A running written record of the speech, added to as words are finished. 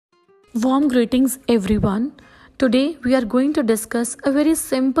Warm greetings, everyone. Today we are going to discuss a very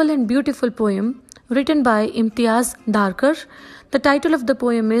simple and beautiful poem written by Imtiaz Dharker. The title of the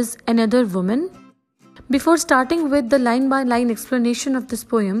poem is Another Woman. Before starting with the line by line explanation of this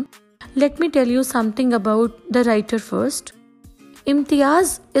poem, let me tell you something about the writer first.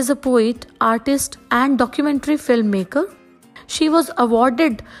 Imtiaz is a poet, artist, and documentary filmmaker. She was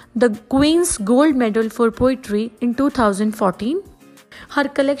awarded the Queen's Gold Medal for Poetry in 2014. Her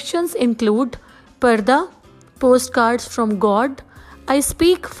collections include Parda, Postcards from God, I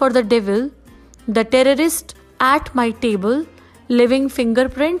Speak for the Devil, The Terrorist at My Table, Living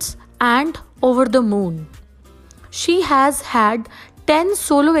Fingerprints, and Over the Moon. She has had 10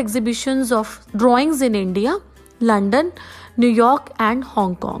 solo exhibitions of drawings in India, London, New York, and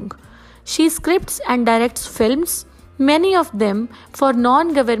Hong Kong. She scripts and directs films, many of them for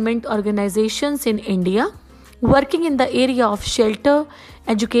non-government organizations in India, working in the area of shelter,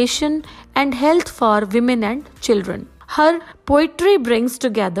 education, and health for women and children. Her poetry brings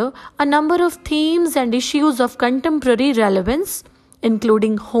together a number of themes and issues of contemporary relevance,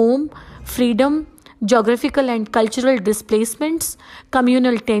 including home, freedom, geographical and cultural displacements,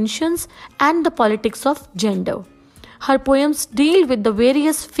 communal tensions, and the politics of gender. Her poems deal with the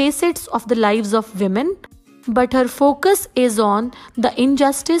various facets of the lives of women, but her focus is on the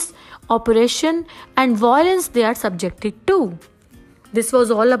injustice, oppression, and violence they are subjected to. This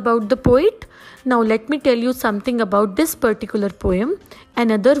was all about the poet. Now let me tell you something about this particular poem,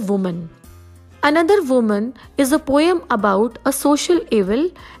 Another Woman. Another Woman is a poem about a social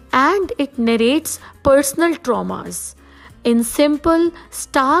evil and it narrates personal traumas. In simple,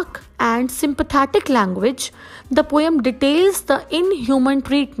 stark, and sympathetic language, the poem details the inhuman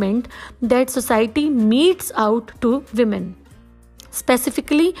treatment that society metes out to women.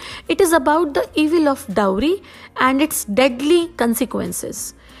 Specifically, it is about the evil of dowry and its deadly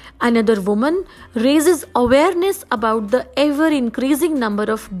consequences. Another Woman raises awareness about the ever-increasing number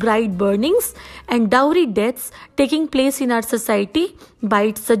of bride burnings and dowry deaths taking place in our society by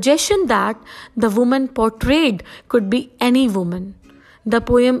its suggestion that the woman portrayed could be any woman. The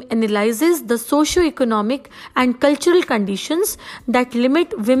poem analyzes the socio-economic and cultural conditions that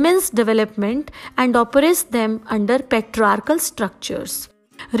limit women's development and oppress them under patriarchal structures.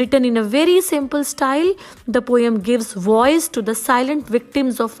 Written in a very simple style, the poem gives voice to the silent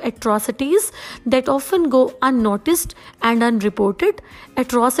victims of atrocities that often go unnoticed and unreported,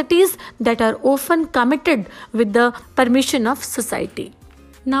 atrocities that are often committed with the permission of society.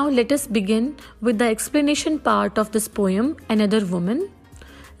 Now let us begin with the explanation part of this poem, Another Woman.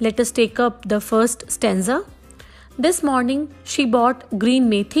 Let us take up the first stanza. This morning she bought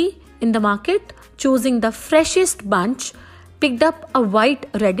green methi in the market, choosing the freshest bunch, picked up a white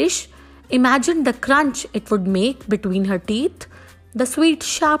radish, imagined the crunch it would make between her teeth, the sweet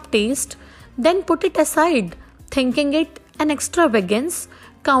sharp taste, then put it aside, thinking it an extravagance,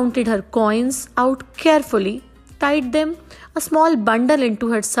 counted her coins out carefully, tied them, a small bundle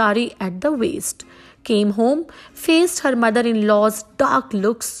into her sari at the waist, came home, faced her mother-in-law's dark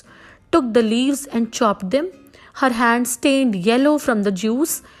looks, took the leaves and chopped them, her hands stained yellow from the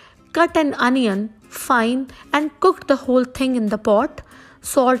juice, cut an onion fine and cooked the whole thing in the pot,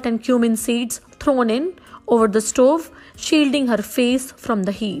 salt and cumin seeds thrown in over the stove, shielding her face from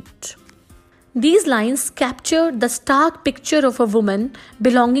the heat. These lines capture the stark picture of a woman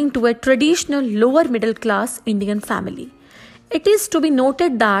belonging to a traditional lower middle class Indian family. It is to be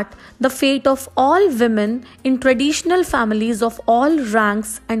noted that the fate of all women in traditional families of all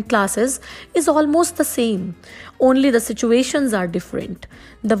ranks and classes is almost the same, only the situations are different.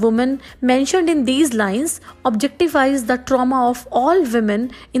 The woman mentioned in these lines objectifies the trauma of all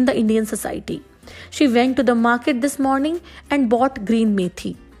women in the Indian society. She went to the market this morning and bought green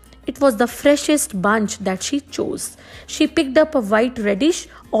methi. It was the freshest bunch that she chose. She picked up a white radish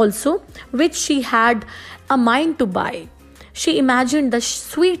also, which she had a mind to buy. She imagined the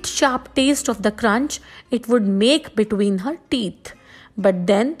sweet, sharp taste of the crunch it would make between her teeth. But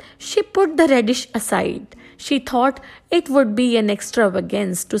then she put the radish aside. She thought it would be an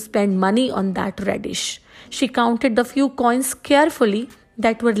extravagance to spend money on that radish. She counted the few coins carefully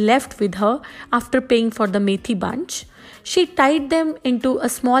that were left with her after paying for the methi bunch. She tied them into a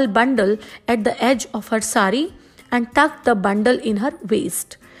small bundle at the edge of her sari and tucked the bundle in her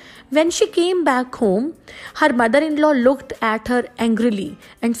waist. When she came back home, her mother-in-law looked at her angrily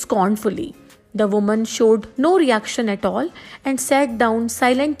and scornfully. The woman showed no reaction at all and sat down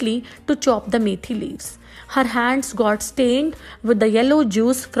silently to chop the methi leaves. Her hands got stained with the yellow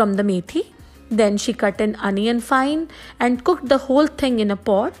juice from the methi. Then she cut an onion fine and cooked the whole thing in a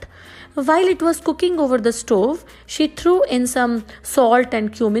pot. While it was cooking over the stove, she threw in some salt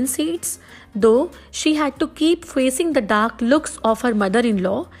and cumin seeds. Though she had to keep facing the dark looks of her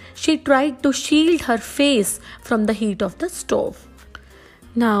mother-in-law, she tried to shield her face from the heat of the stove.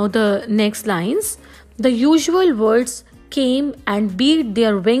 Now the next lines. The usual words came and beat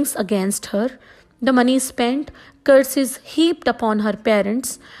their wings against her. The money spent, curses heaped upon her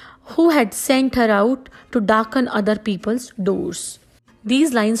parents, who had sent her out to darken other people's doors.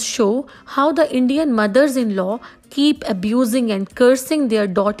 These lines show how the Indian mothers-in-law keep abusing and cursing their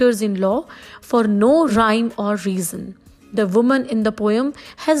daughters-in-law for no rhyme or reason. The woman in the poem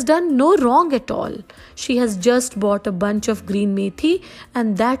has done no wrong at all. She has just bought a bunch of green methi,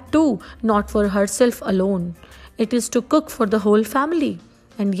 and that too not for herself alone. It is to cook for the whole family.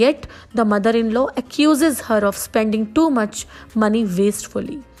 And yet the mother-in-law accuses her of spending too much money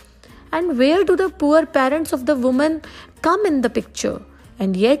wastefully. And where do the poor parents of the woman come in the picture?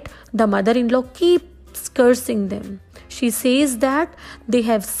 And yet the mother-in-law keeps cursing them. She says that they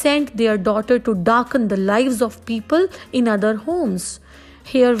have sent their daughter to darken the lives of people in other homes.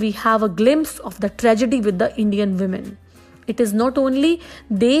 Here we have a glimpse of the tragedy with the Indian women. It is not only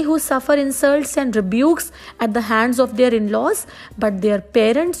they who suffer insults and rebukes at the hands of their in-laws, but their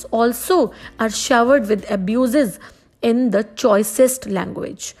parents also are showered with abuses in the choicest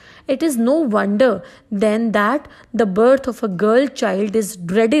language. It is no wonder then that the birth of a girl child is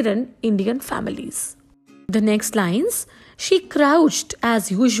dreaded in Indian families. The next lines. She crouched as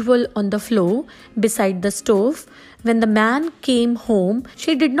usual on the floor beside the stove. When the man came home,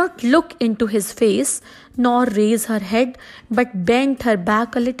 she did not look into his face nor raise her head, but bent her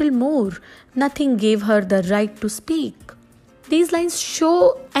back a little more. Nothing gave her the right to speak. These lines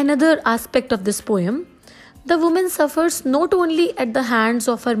show another aspect of this poem. The woman suffers not only at the hands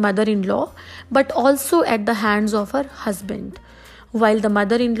of her mother-in-law, but also at the hands of her husband. While the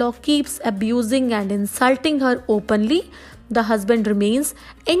mother-in-law keeps abusing and insulting her openly, the husband remains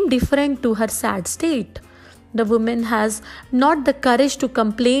indifferent to her sad state. The woman has not the courage to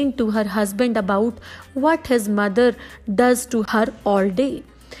complain to her husband about what his mother does to her all day.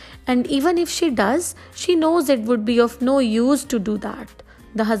 And even if she does, she knows it would be of no use to do that.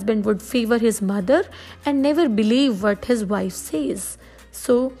 The husband would favor his mother and never believe what his wife says.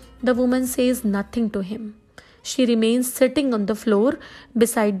 So the woman says nothing to him. She remains sitting on the floor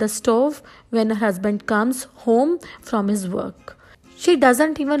beside the stove when her husband comes home from his work. She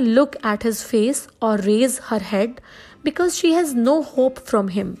doesn't even look at his face or raise her head because she has no hope from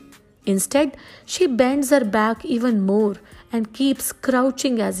him. Instead, she bends her back even more and keeps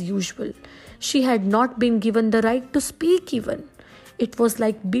crouching as usual. She had not been given the right to speak even. It was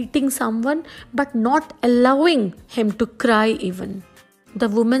like beating someone but not allowing him to cry even. The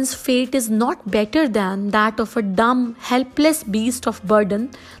woman's fate is not better than that of a dumb, helpless beast of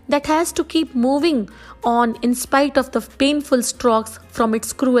burden that has to keep moving on in spite of the painful strokes from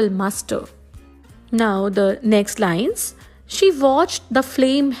its cruel master. Now the next lines. She watched the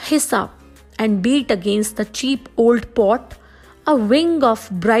flame hiss up and beat against the cheap old pot, a wing of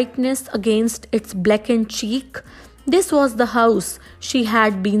brightness against its blackened cheek. This was the house she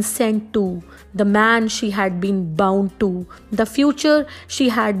had been sent to, the man she had been bound to, the future she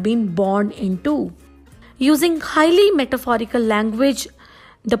had been born into. Using highly metaphorical language,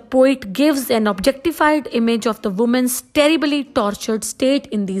 the poet gives an objectified image of the woman's terribly tortured state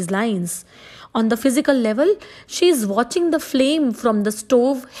in these lines. On the physical level, she is watching the flame from the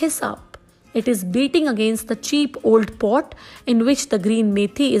stove hiss up. It is beating against the cheap old pot in which the green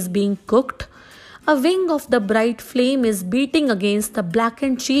methi is being cooked. A wing of the bright flame is beating against the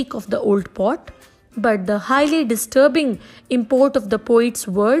blackened cheek of the old pot. But the highly disturbing import of the poet's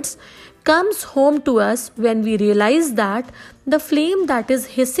words comes home to us when we realize that the flame that is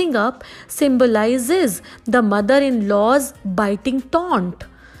hissing up symbolizes the mother-in-law's biting taunt.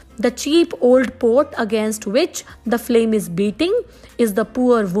 The cheap old pot against which the flame is beating is the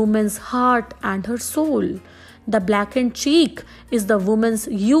poor woman's heart and her soul. The blackened cheek is the woman's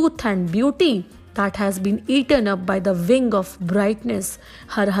youth and beauty that has been eaten up by the wing of brightness,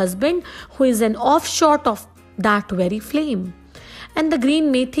 her husband, who is an offshoot of that very flame. And the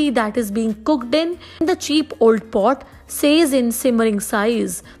green methi that is being cooked in the cheap old pot says in simmering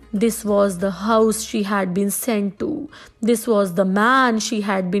sighs, this was the house she had been sent to. This was the man she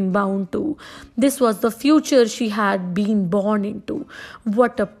had been bound to. This was the future she had been born into.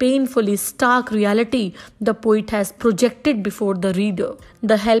 What a painfully stark reality the poet has projected before the reader.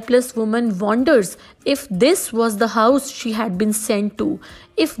 The helpless woman wonders if this was the house she had been sent to,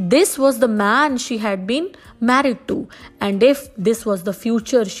 if this was the man she had been married to, and if this was the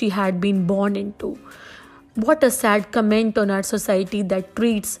future she had been born into. What a sad comment on our society that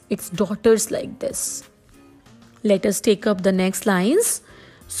treats its daughters like this. Let us take up the next lines.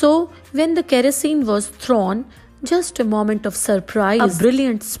 So, when the kerosene was thrown, just a moment of surprise, a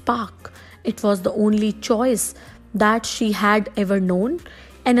brilliant spark. It was the only choice that she had ever known.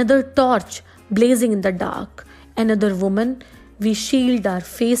 Another torch blazing in the dark. Another woman, we shield our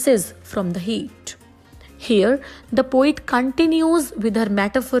faces from the heat. Here, the poet continues with her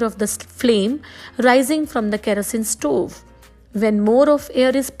metaphor of the flame rising from the kerosene stove. When more of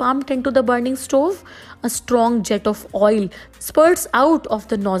air is pumped into the burning stove, a strong jet of oil spurts out of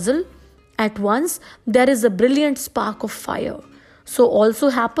the nozzle. At once, there is a brilliant spark of fire. So also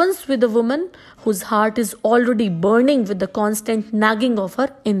happens with a woman whose heart is already burning with the constant nagging of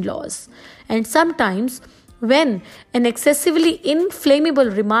her in-laws. And sometimes, when an excessively inflammable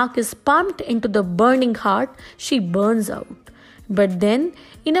remark is pumped into the burning heart, she burns out. But then,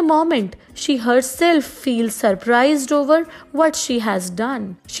 in a moment, she herself feels surprised over what she has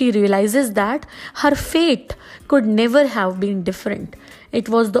done. She realizes that her fate could never have been different. It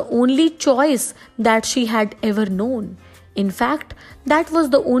was the only choice that she had ever known. In fact, that was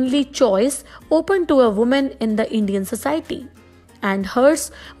the only choice open to a woman in the Indian society. And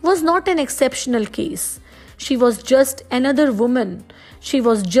hers was not an exceptional case. She was just another woman. She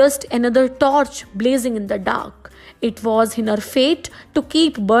was just another torch blazing in the dark. It was in her fate to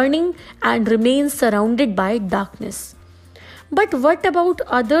keep burning and remain surrounded by darkness. But what about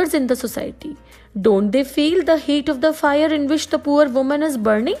others in the society? Don't they feel the heat of the fire in which the poor woman is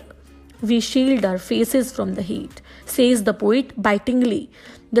burning? We shield our faces from the heat, says the poet bitingly.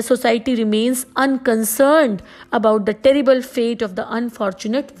 The society remains unconcerned about the terrible fate of the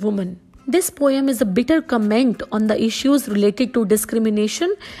unfortunate woman. This poem is a bitter comment on the issues related to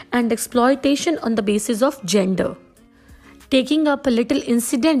discrimination and exploitation on the basis of gender. Taking up a little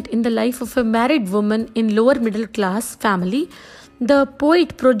incident in the life of a married woman in lower middle class family, the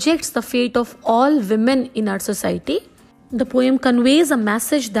poet projects the fate of all women in our society. The poem conveys a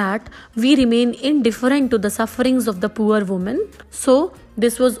message that we remain indifferent to the sufferings of the poor woman. So,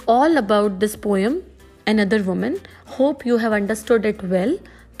 this was all about this poem, Another Woman. Hope you have understood it well.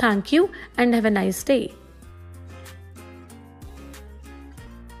 Thank you and have a nice day.